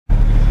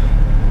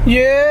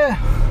Yeah,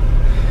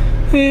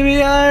 here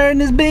we are in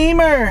this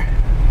Beamer.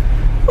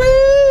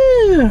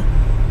 Woo!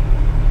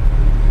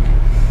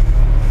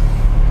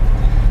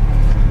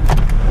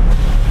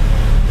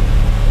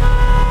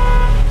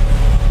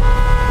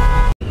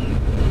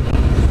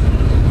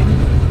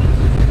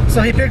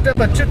 So he picked up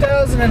a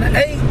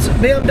 2008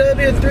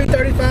 BMW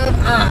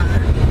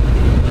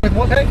 335i. With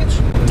what package?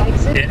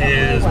 It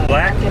is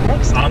black,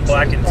 on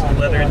black and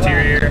leather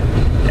interior.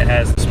 It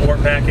has the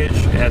sport package,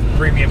 it has the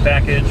premium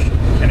package,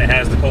 and it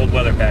has the cold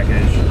weather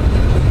package.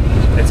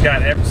 It's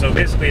got so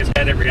basically it's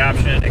got every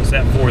option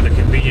except for the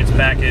convenience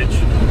package,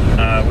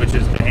 which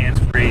is the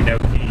hands-free, no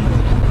key.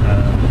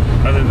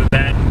 Other than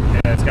that,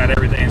 it's got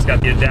everything. It's got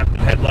the adaptive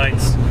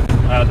headlights,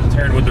 the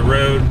turn with the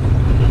road,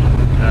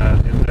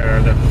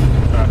 the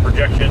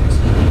projections,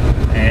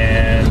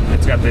 and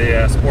it's got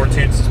the sport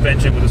tune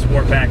suspension with the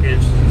sport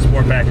package. The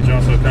sport package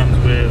also comes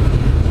with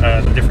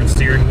the different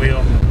steering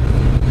wheel.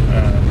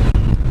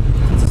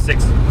 It's a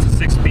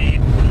six-speed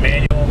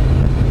manual,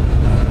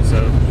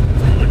 so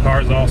the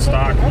car's all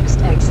stock. It's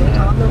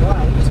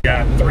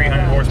got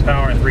 300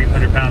 horsepower and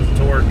 300 pounds of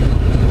torque.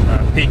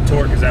 Peak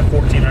torque is at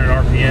 1400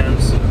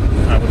 RPMs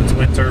with the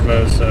twin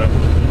turbos, so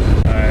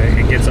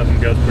it gets up and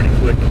goes pretty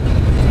quick to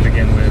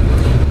begin with.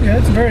 Yeah,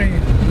 it's a very,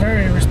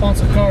 very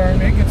responsive car. I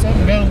mean, it gets up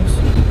and goes.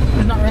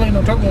 There's not really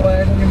no turbo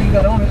lag when you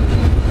got on it.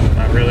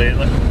 Not really,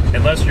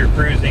 unless you're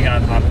cruising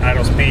on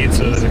idle speed.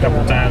 So there's a couple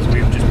of times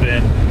we've just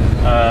been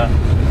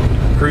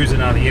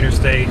cruising on the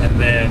interstate, and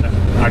then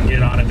I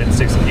get on it in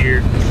 6th gear,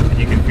 and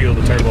you can feel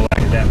the turbo lag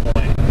at that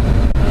point.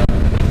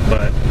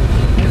 But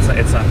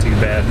it's not too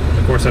bad.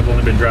 Of course, I've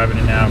only been driving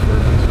it now for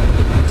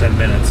 10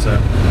 minutes, so.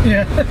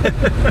 Yeah.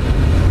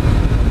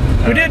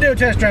 We did do a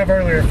test drive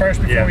earlier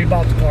first before we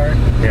bought the car.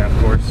 Yeah, of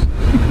course.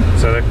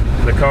 So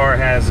the car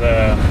has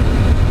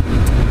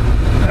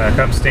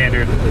comes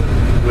standard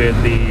with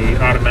the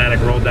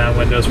automatic roll down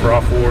windows for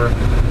all four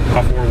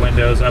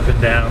windows, up and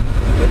down.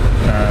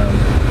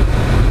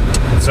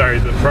 Sorry,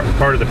 the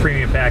part of the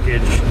premium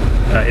package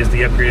is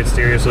the upgraded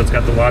stereo, so it's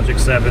got the Logic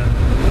 7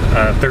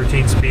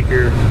 13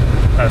 speaker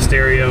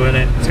stereo in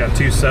it. It's got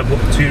two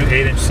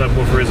 8-inch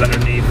subwoofers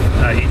underneath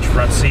each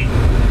front seat.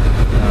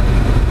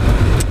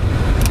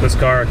 This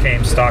car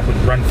came stock with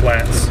run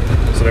flats,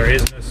 so there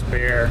is no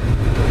spare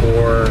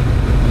or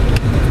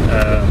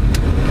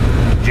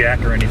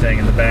jack or anything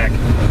in the back.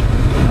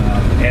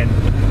 And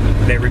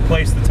they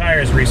replaced the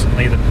tires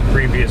recently, the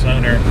previous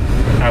owner.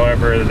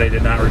 However, they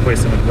did not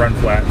replace them with run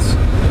flats,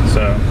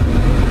 so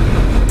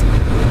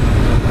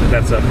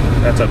that's up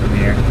in the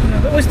air. Yeah,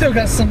 but we still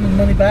got some of the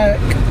money back.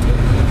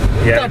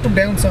 Yeah, talked them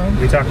down some.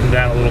 We talked them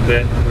down a little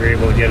bit. We were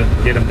able to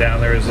get them down.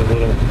 There's a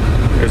little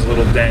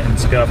dent and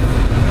scuff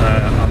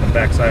on the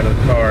back side of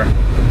the car,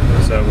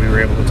 so we were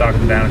able to talk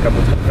them down a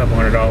couple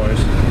 $100,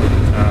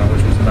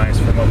 which was nice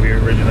from what we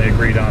originally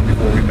agreed on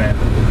before we met.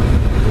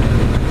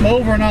 But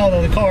over and all,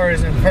 though, the car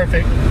is in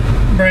perfect,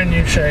 brand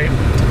new shape.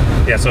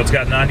 Yeah, so it's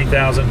got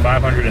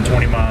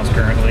 90,520 miles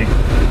currently.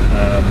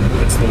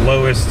 It's the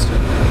lowest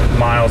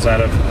miles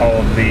out of all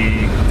of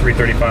the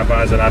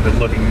 335i's that I've been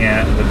looking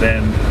at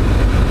within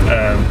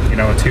a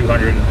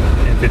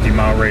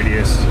 250-mile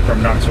radius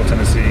from Knoxville,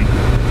 Tennessee,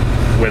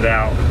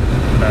 without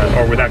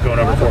going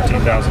over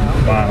 14,000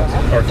 miles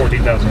or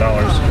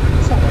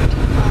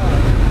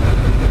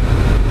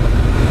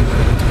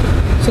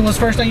 $14,000. So what's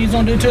the first thing you're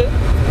gonna do to it?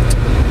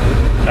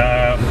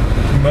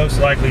 Most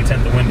likely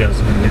tint the windows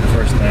is going to be the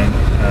first thing.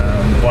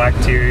 Black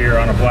interior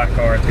on a black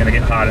car, it's going to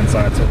get hot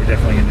inside, so we're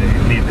definitely going to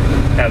need to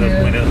have those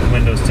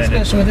windows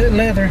tinted. Especially with it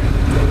leather.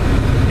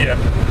 Yeah.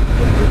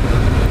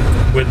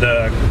 With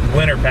the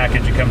winter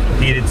package, it comes with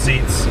heated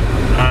seats.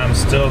 I'm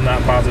still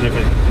not positive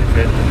if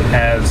it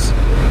has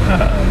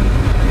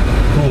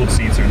cooled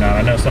seats or not.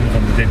 I know some of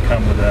them did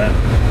come with that.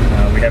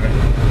 We haven't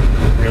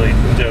really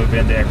dove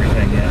into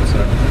everything yet,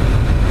 so.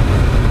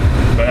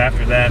 But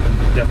after that,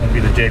 definitely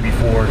be the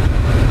JB4,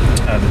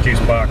 the juice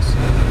box.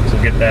 So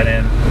get that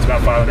in. It's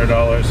about $500,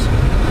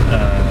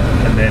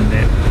 and then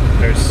it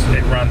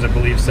runs, I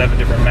believe, 7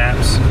 different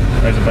maps.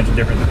 There's a bunch of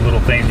different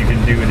little things you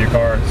can do with your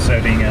car,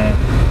 setting a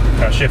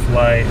shift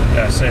light,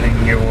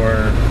 setting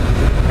your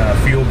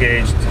fuel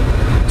gauge,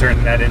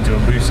 turning that into a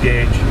boost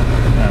gauge.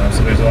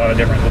 So there's a lot of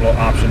different little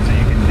options that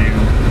you can do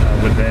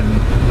within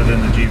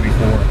the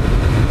GB4,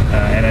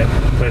 and it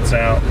puts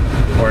out,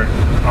 or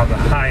on the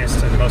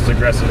highest and most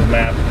aggressive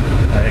map,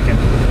 it can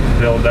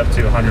build up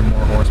to 100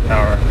 more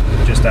horsepower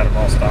just out of the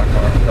whole stock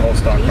car.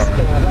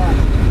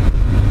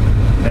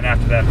 Then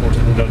after that, of course,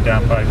 we'll go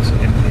down pipes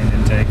in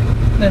intake.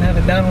 Then have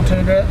a dyno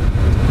tuned up.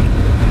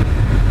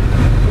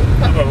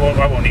 I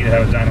won't need to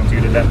have a dyno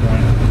tuned at that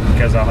point,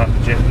 because I'll have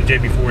the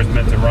JB4 is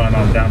meant to run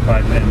on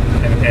downpipe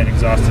and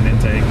exhaust and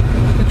intake.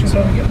 But you're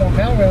going to get more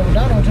power out of a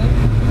dyno tune.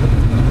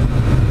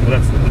 Well,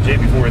 the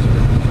JB4 is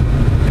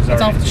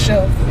it's off the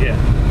shelf. Yeah.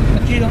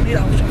 But you don't need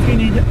off the shelf. You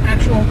need the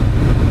actual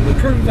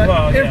prove that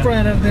in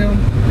front of them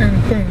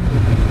and boom.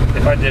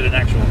 If I did an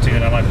actual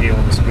tune, I might be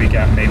able to squeak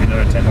out maybe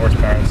another 10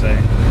 horsepower, I'd say.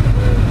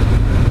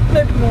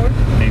 Maybe more.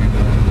 Maybe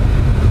more.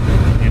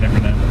 You never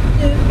know.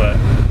 Yeah. But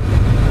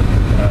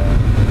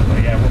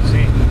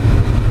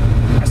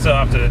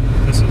to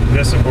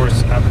this. Of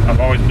course, I've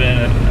always been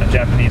a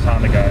Japanese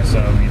Honda guy, so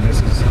I mean,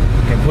 this is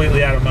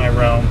completely out of my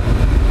realm.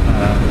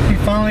 You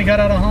finally got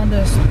out of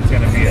Hondas. It's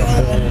going to be a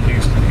whole new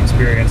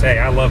experience. Hey,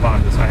 I love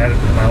Hondas. I had it.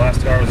 My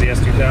last car was the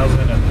S2000,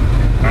 and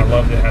I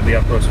loved it. Had the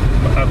utmost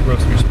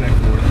respect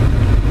for it.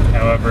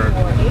 However,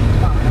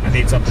 I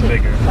need something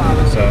bigger.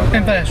 So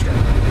And faster.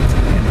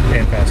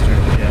 And faster.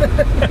 Yeah.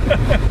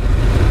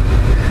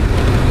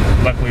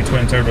 Luckily,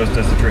 twin turbos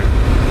does the trick.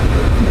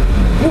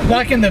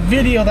 Like in the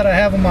video that I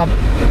have on my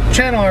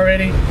channel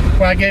already,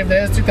 where I gave the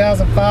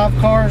S2005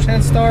 cars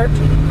head start.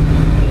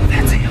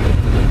 That's him.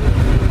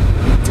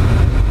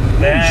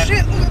 Oh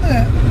shit, look at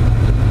that.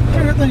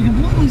 Everything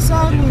completely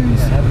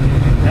sideways. How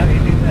do you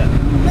do that?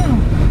 No.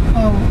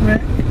 Oh,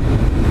 wreck.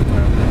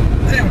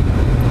 Damn.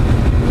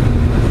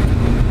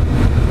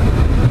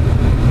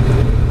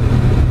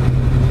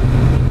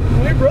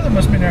 Well, your brother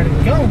must have been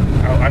already gone.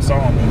 Oh, I saw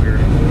him when we were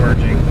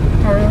merging.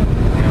 Oh, really?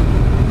 Yeah.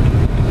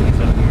 He's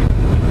up there.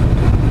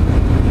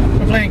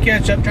 We're playing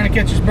catch up, trying to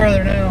catch his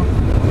brother now.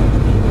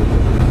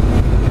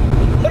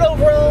 But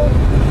overall,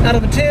 out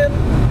of a 10,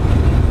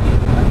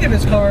 I'd give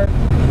this car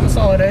a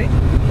solid 8.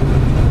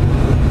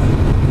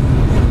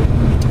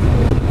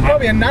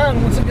 Probably a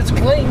 9 once it gets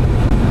clean.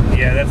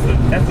 Yeah,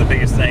 that's the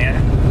biggest thing.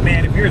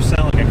 Man, if you're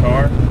selling a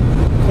car,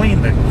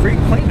 clean the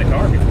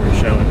car before you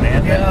show it,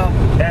 man. Yeah.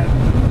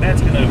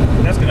 That's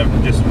gonna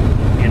just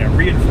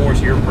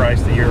reinforce your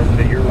price that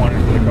you're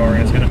wanting for the car,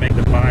 and it's gonna make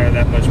the buyer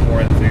that much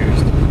more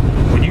enthused.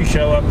 When you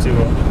show up to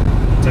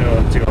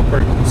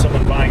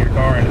someone buying your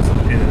car and it's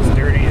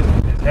dirty as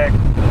heck,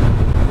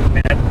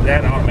 man,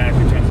 that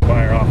automatically turns the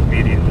buyer off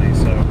immediately.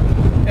 So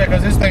Yeah,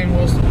 because this thing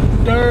was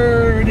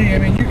dirty. I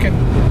mean, you can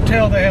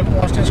tell they haven't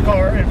washed this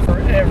car in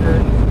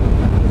forever.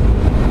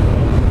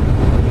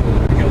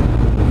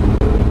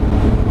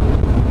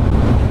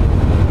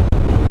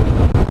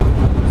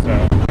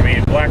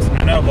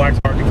 I know black's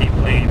hard to keep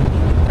clean,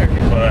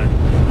 but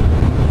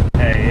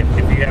hey,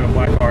 if you have a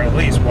black car, at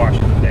least wash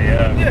it the day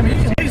of. Yeah, I mean,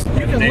 you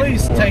can at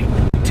least take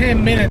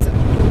 10 minutes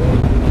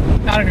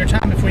out of your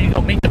time before you go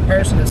meet the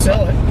person to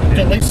sell it,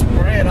 to at least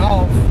spray it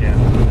off. Yeah.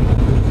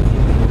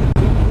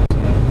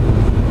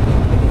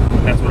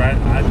 That's what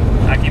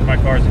I keep my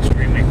cars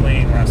extremely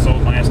clean. When I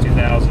sold my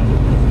S2000,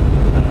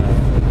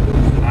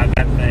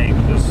 that thing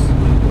was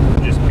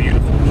just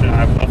beautiful.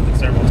 I've left it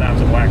several times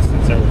and waxed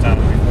it several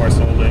times before I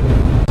sold it.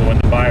 So when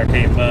the buyer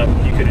came up,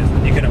 you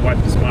couldn't wipe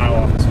the smile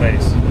off his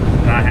face.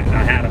 And I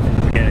had it from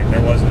the beginning.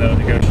 There was no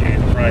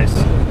negotiating the price.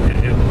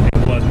 It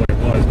was what it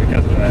was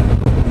because of that.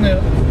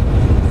 Yeah.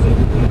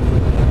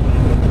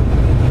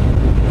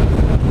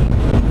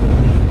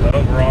 But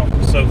overall,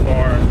 so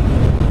far,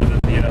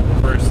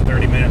 the first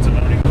 30 minutes of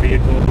owning the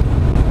vehicle,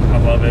 I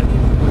love it.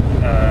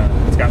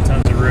 It's got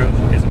tons of room.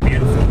 It's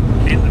beautiful.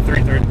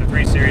 The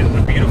 3 Series is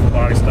a beautiful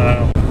body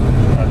style.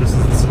 This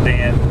is the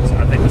sedan.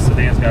 I think the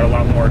sedan's got a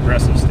lot more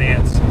aggressive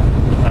stance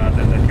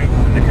than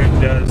the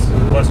coupe does.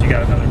 Plus, you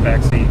got another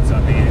back seat. So,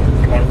 I mean,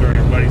 if you want to throw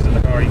your buddies in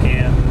the car, you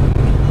can.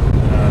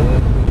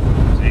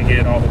 So you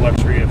get all the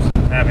luxury of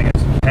having the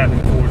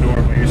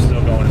 4-door, but you're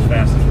still going as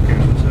fast as the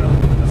coupe. So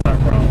that's not a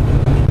problem.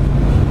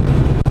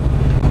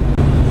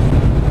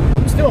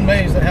 I'm still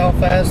amazed at how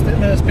fast it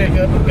does pick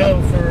up and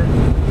go for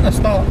a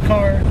stock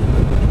car.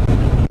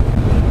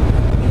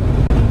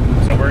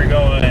 So we're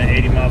going at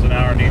 80 miles an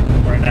hour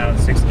right now in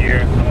 6th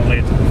gear. I'm going to lay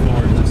it to the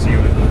floor to see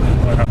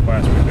how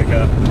fast we pick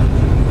up.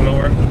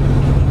 Lower,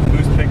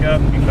 boost pick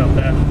up, you felt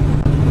that.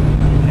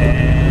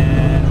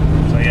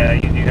 And so yeah,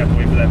 you have to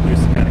wait for that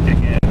boost to kind of kick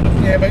in.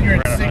 Yeah, but you're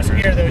in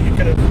 6th gear though, you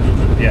could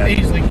have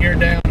easily geared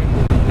down.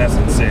 That's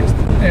in 6th.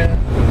 Yeah.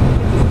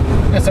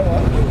 That's at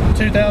what,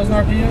 2,000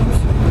 RPMs?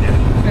 Yeah.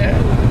 Yeah.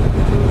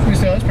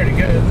 Still, that's pretty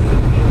good.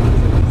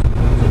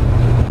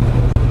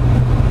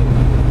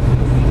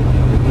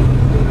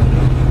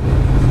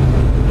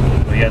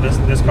 Yeah,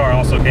 this car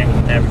also came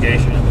with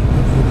navigation,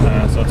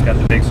 so it's got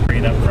the big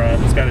screen up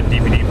front. It's got a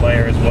DVD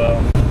player as well.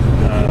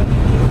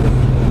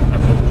 I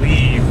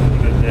believe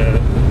that the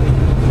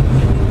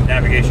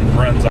navigation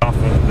runs off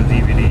of the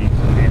DVD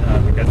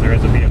because there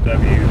is a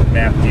BMW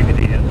map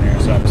DVD in there,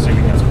 so I'm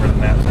assuming that's where the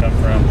maps come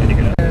from, and you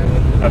can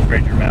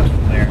upgrade your maps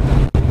from there.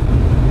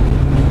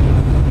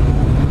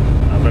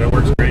 But it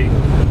works great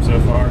so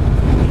far.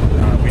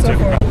 We took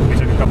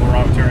a couple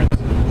wrong turns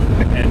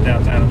in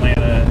downtown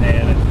Atlanta,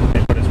 and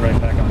it put us right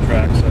back on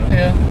track. So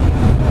yeah,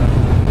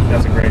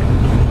 that's a great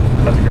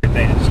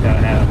thing to just kind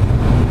of have.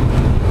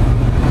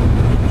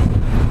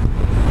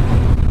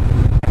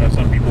 I know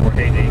some people were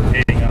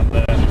hating on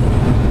the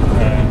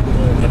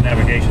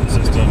navigation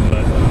system,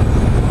 but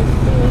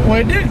well,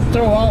 it did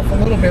throw off a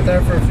little bit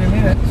there for a few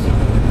minutes.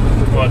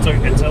 Well, it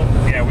took until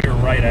we were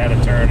right at a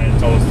turn, and it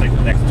told us to take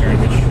the next turn,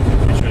 which it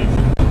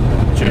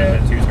should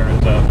have been 2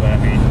 turns up. But I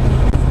mean,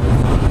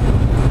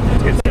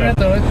 it's good stuff. Yeah,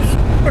 though it's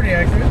pretty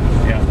accurate.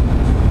 Yeah.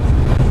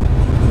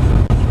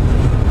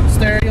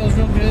 Stereo's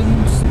real good.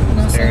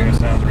 Stereo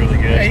sounds really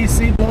good.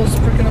 AC blows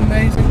freaking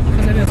amazing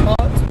because it is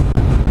hot.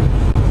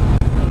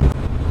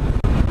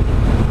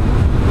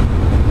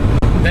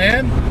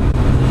 Man,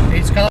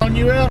 he's calling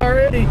you out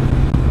already.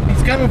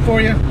 coming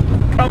for you.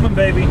 Coming,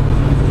 baby.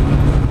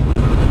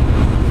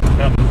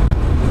 Coming.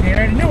 You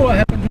already knew what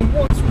happened to him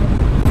once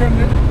from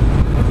it.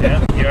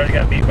 Yeah, you already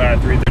got beat by a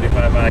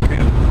 335i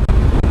coupe.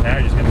 Now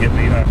you're just gonna get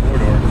beat by a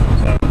 4-door.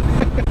 So,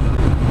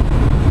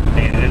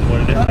 and it is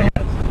what it is, I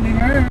guess.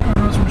 Neither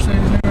was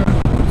Mercedes.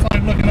 It's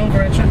like looking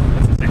over at you.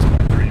 It's a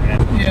 6.3, man.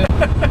 Yeah.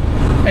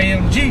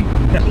 AMG.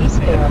 Please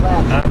stay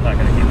left. I'm not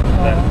gonna keep up with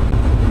that.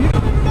 You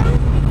don't even know?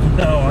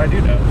 No, I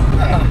do know.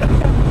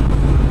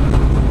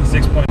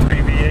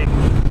 6.3 V8.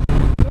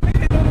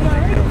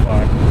 It'll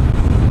fly.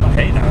 Oh,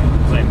 hey, now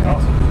it's ain't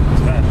awesome.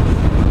 It's fast.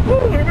 Woo,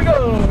 here we go.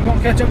 We're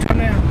gonna catch up to him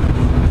now.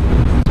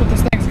 That's what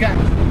this thing's got.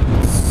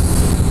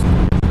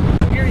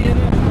 Here you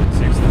know.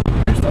 6.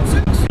 You're still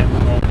 6. Yeah,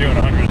 well, we're doing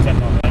 110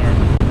 miles an hour.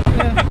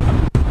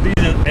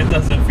 Yeah. It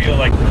doesn't feel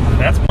like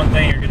that's one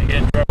thing you're gonna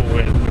get in trouble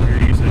with if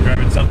you're used to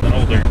driving something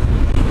older.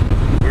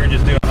 We're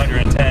just doing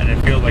 110 and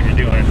it feels like you're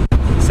doing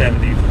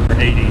 70 or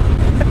 80.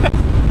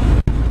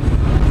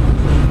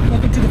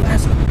 Welcome to the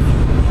fast lane.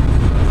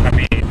 I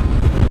mean,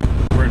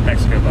 we're in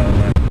Mexico, by the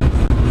way.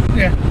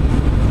 Yeah.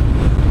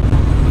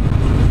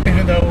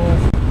 Even though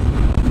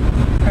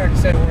I already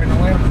said we're in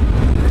Atlanta.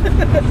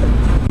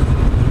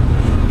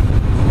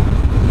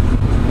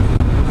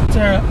 It's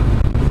alright.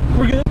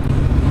 We're good.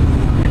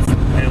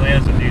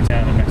 Atlanta's a new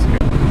town in Mexico.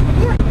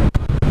 Yeah.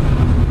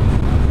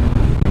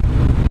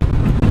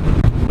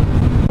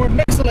 We're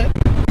excellent.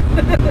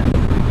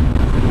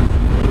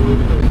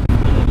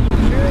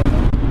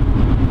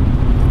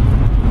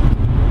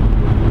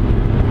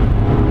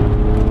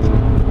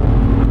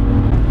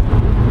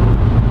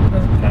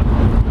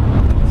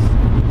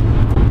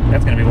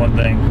 That's gonna be one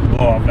thing.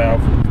 Blow off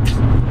valve.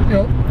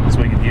 Yep.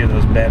 So we can hear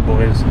those bad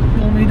boys. You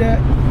don't need that.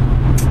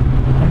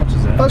 How much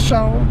is that? A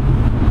show.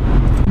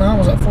 Mine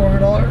was at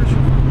 $400.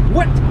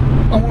 What?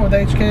 I went with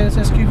HKS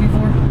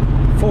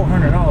SQV4.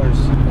 $400.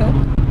 Yep.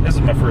 This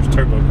is my first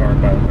turbo car,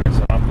 by the way,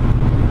 so I'm...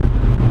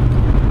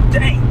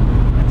 Dang!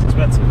 That's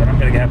expensive, but I'm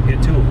gonna have to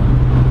get 2 of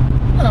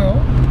them.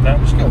 Oh. No,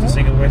 it's a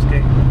single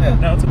wastegate? Yeah.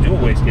 No, it's a dual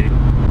wastegate.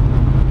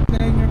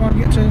 Then you're going to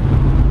get 2.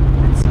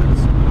 It says.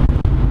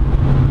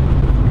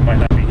 You might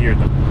not be hearing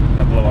the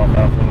blow off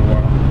valve for a little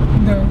while.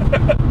 No.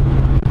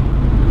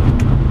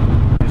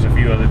 There's a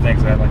few other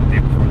things I'd like to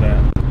do before that.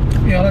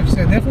 Yeah, like I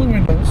said, definitely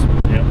windows.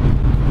 Yep.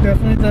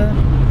 Definitely the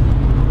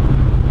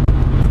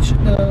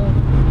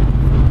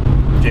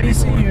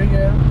ECU,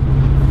 yeah.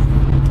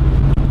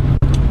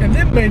 And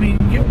then maybe you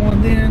can get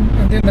one then,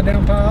 and then the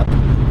downpipe,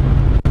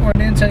 or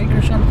an intake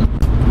or something.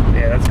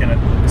 Yeah, that's gonna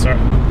start.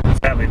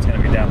 Sadly, it's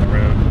gonna be down the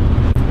road.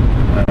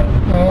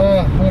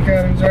 Oh, look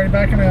at him, he's already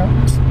backing out.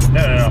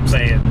 No, I'm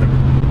saying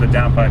the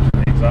downpipes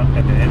and the exhaust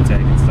and the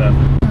intake and stuff.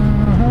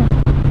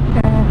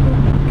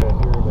 Okay,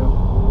 here we go.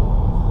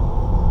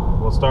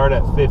 We'll start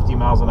at 50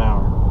 miles an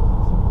hour.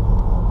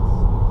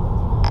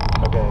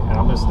 Okay, and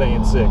I'm gonna stay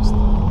in 6th.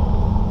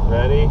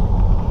 Ready,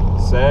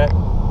 set,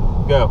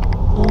 go.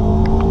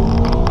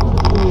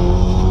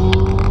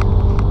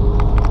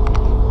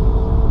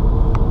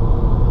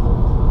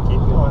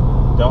 Keep going.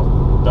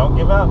 Don't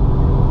give up.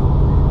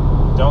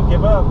 Don't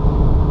give up.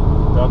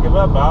 Don't give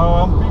up. Oh,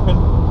 I'm creeping.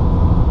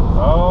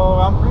 Oh,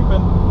 I'm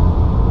creeping.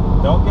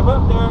 Don't give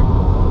up, Derek.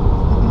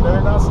 You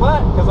better not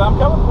slack, because I'm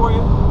coming for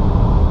you.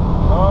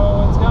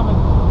 Oh, it's coming.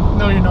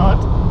 No, you're not.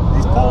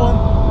 He's pulling.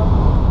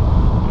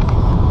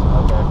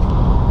 Okay.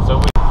 So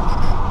we...